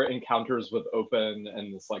in your encounters with open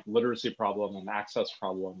and this like literacy problem and access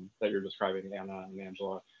problem that you're describing, Anna and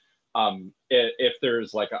Angela, if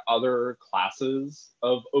there's like other classes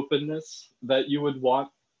of openness that you would want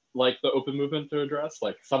like the open movement to address,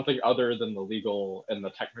 like something other than the legal and the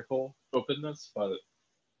technical openness, but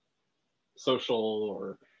social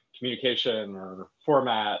or communication or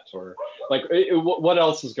format or like what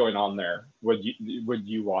else is going on there would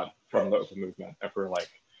you want from the open movement if we're like,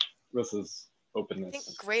 this is openness? I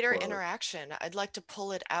think greater interaction. I'd like to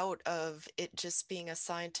pull it out of it just being a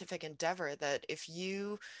scientific endeavor, that if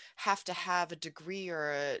you have to have a degree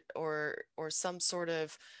or some sort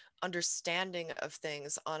of understanding of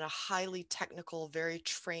things on a highly technical, very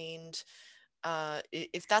trained,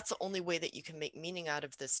 if that's the only way that you can make meaning out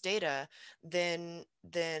of this data, then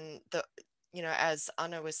the, you know, as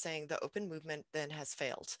Anna was saying, the open movement then has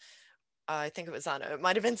failed. I think it was Anna, it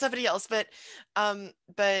might have been somebody else, but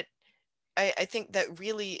I think that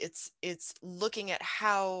really it's looking at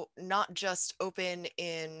how not just open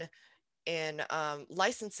in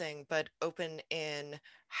licensing, but open in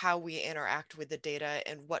how we interact with the data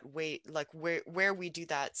and what way, like where we do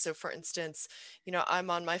that. So for instance, you know, I'm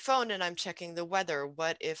on my phone and I'm checking the weather.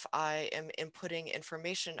 What if I am inputting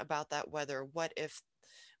information about that weather? What if,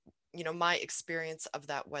 you know, my experience of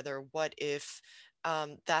that weather? What if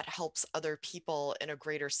that helps other people in a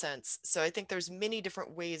greater sense? So I think there's many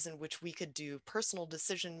different ways in which we could do personal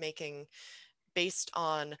decision making based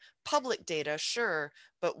on public data, sure,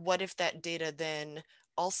 but what if that data then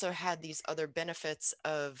also had these other benefits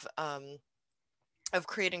of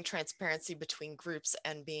creating transparency between groups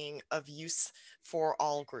and being of use for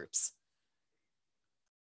all groups?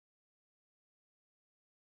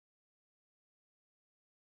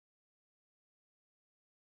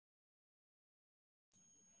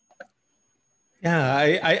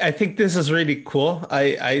 Yeah, I think this is really cool.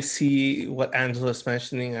 I see what Angela's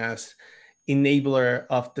mentioning as enabler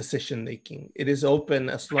of decision making. It is open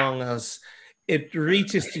as long as it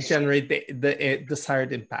reaches to generate the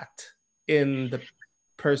desired impact in the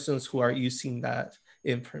persons who are using that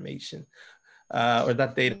information or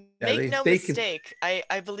that data. Make no mistake,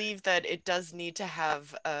 I believe that it does need to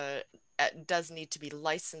have it does need to be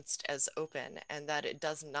licensed as open, and that it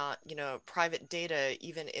does not, you know, private data,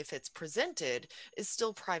 even if it's presented, is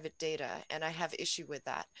still private data, and I have issue with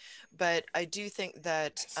that. But I do think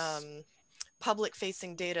that public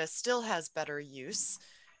facing data still has better use.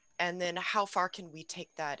 And then how far can we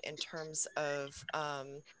take that in terms of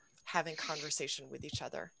having conversation with each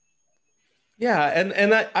other? Yeah,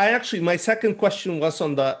 and I actually, my second question was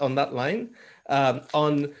on that line,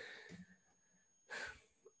 on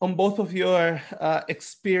both of your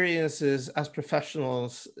experiences as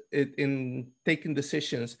professionals in taking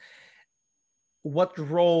decisions. What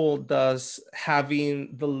role does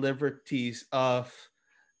having the liberties of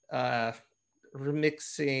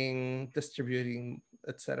remixing, distributing,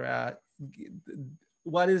 etc.,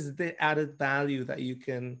 what is the added value that you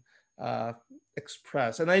can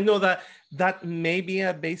express? And I know that may be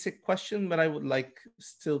a basic question, but I would like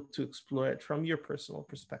still to explore it from your personal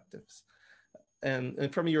perspectives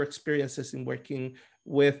and from your experiences in working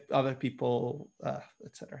with other people,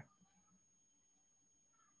 etc.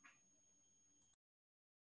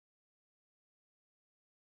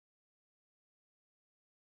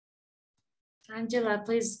 Angela,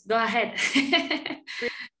 please go ahead.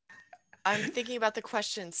 I'm thinking about the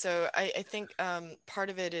question. So I think part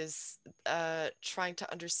of it is trying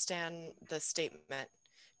to understand the statement.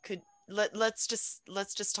 Let's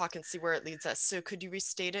just talk and see where it leads us. So could you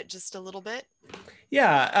restate it just a little bit?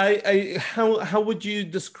 Yeah, how would you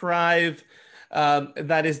describe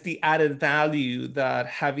that is the added value that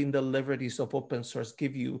having the liberties of open source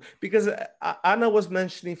give you? Because Anna was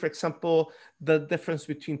mentioning, for example, the difference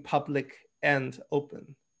between public and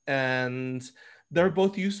open, and they're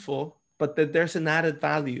both useful, but that there's an added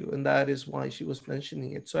value, and that is why she was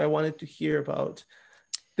mentioning it. So I wanted to hear about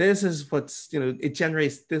this is what's, you know, it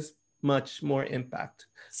generates this much more impact.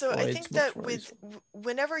 So I think that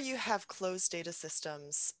whenever you have closed data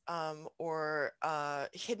systems or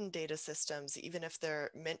hidden data systems, even if they're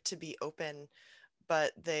meant to be open,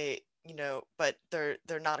 but they, you know, but they're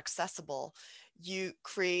not accessible, you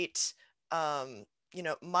create, you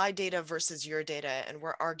know, my data versus your data, and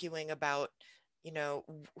we're arguing about, you know,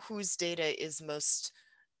 whose data is most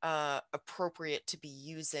appropriate to be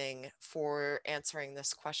using for answering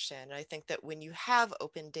this question. I think that when you have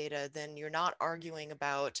open data, then you're not arguing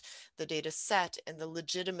about the data set and the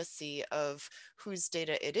legitimacy of whose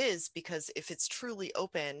data it is, because if it's truly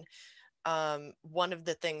open, one of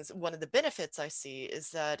the benefits I see is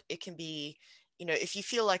that it can be, if you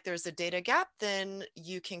feel like there's a data gap, then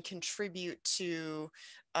you can contribute to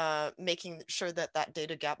making sure that that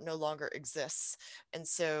data gap no longer exists. And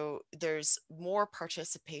so there's more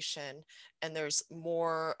participation, and there's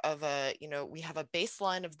more of a, we have a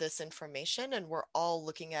baseline of this information and we're all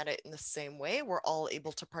looking at it in the same way. We're all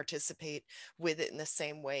able to participate with it in the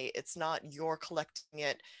same way. It's not you're collecting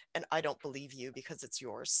it and I don't believe you because it's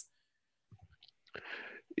yours.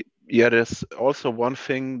 Yeah, there's also one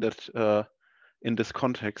thing that in this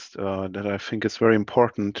context that I think is very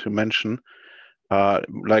important to mention.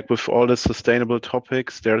 Like with all the sustainable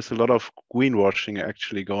topics, there's a lot of greenwashing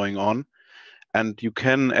actually going on. And you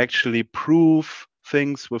can actually prove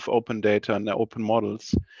things with open data and open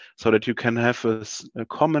models so that you can have a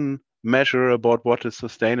common measure about what is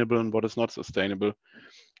sustainable and what is not sustainable.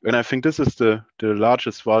 And I think this is the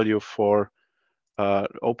largest value for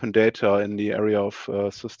open data in the area of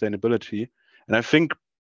sustainability. And I think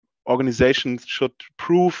organizations should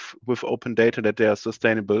prove with open data that they are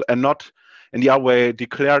sustainable, and not in the other way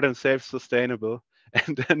declare themselves sustainable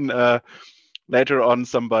and then later on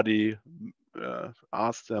somebody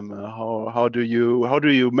asks them how do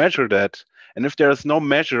you measure that? And if there is no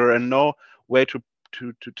measure and no way to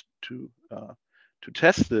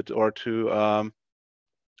test it, or to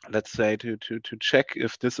let's say to check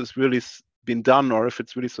if this is really been done or if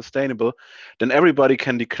it's really sustainable, then everybody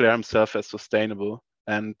can declare himself as sustainable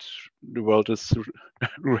and the world is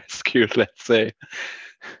rescued, let's say.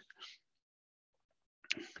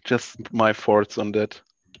 Just my thoughts on that.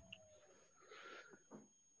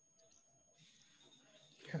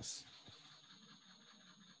 Yes.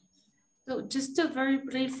 So just to very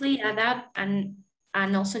briefly add up, and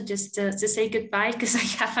also just to say goodbye, because I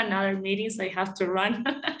have another meeting, so I have to run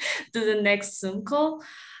to the next Zoom call,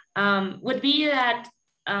 would be that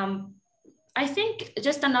I think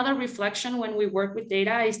just another reflection when we work with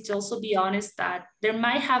data is to also be honest that there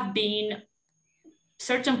might have been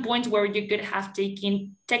certain points where you could have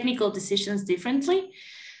taken technical decisions differently,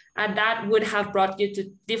 and that would have brought you to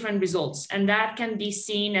different results. And that can be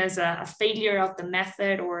seen as a failure of the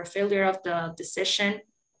method or a failure of the decision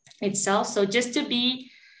itself. So just to be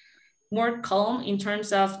more calm in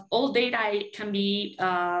terms of all data can be,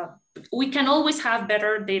 we can always have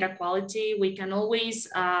better data quality. We can always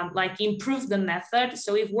improve the method.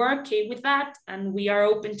 So if we're okay with that, and we are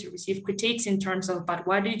open to receive critiques in terms of, but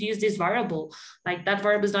why did you use this variable? Like that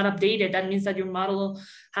variable is not updated. That means that your model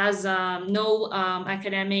has no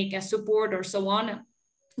academic support or so on.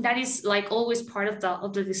 That is like always part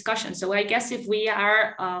of the discussion. So I guess if we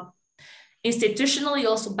are institutionally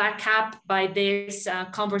also back up by these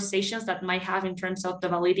conversations that might have in terms of the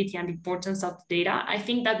validity and importance of the data, I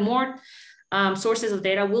think that more sources of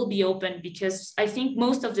data will be open, because I think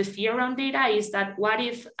most of the fear around data is that what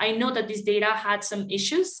if I know that this data had some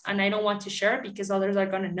issues and I don't want to share because others are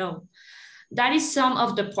going to know. That is some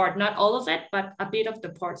of the part, not all of it, but a bit of the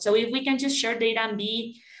part. So if we can just share data and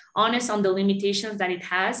be honest on the limitations that it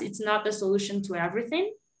has, it's not the solution to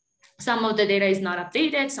everything. Some of the data is not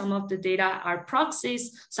updated. Some of the data are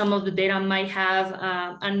proxies. Some of the data might have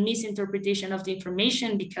a misinterpretation of the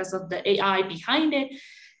information because of the AI behind it.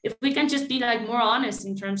 If we can just be like more honest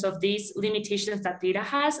in terms of these limitations that data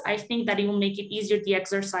has, I think that it will make it easier, the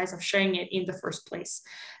exercise of sharing it in the first place.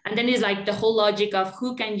 And then it's like the whole logic of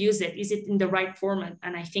who can use it. Is it in the right format?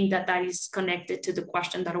 And I think that that is connected to the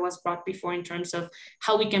question that was brought before in terms of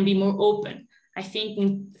how we can be more open. I think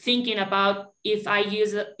in thinking about if I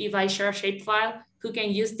share a shapefile, who can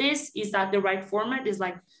use this? Is that the right format? Is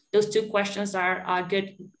like those two questions are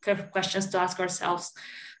good questions to ask ourselves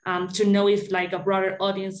to know if like a broader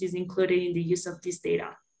audience is included in the use of this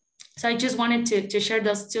data. So I just wanted to share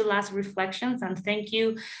those two last reflections, and thank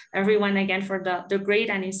you everyone again for the great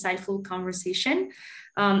and insightful conversation.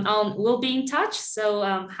 We'll be in touch. So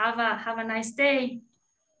have a nice day.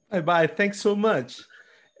 Bye. Thanks so much.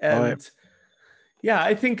 And Bye. yeah,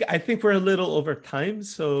 I think we're a little over time,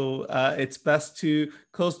 so it's best to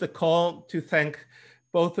close the call. To thank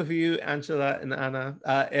both of you, Angela and Anna,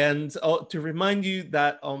 and to remind you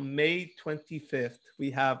that on May 25th,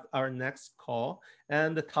 we have our next call,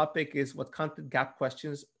 and the topic is what content gap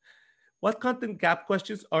questions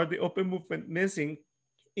are the open movement missing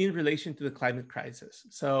in relation to the climate crisis.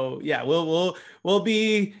 So yeah, we'll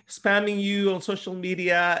be spamming you on social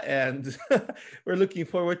media, and we're looking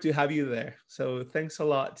forward to have you there. So thanks a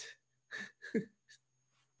lot.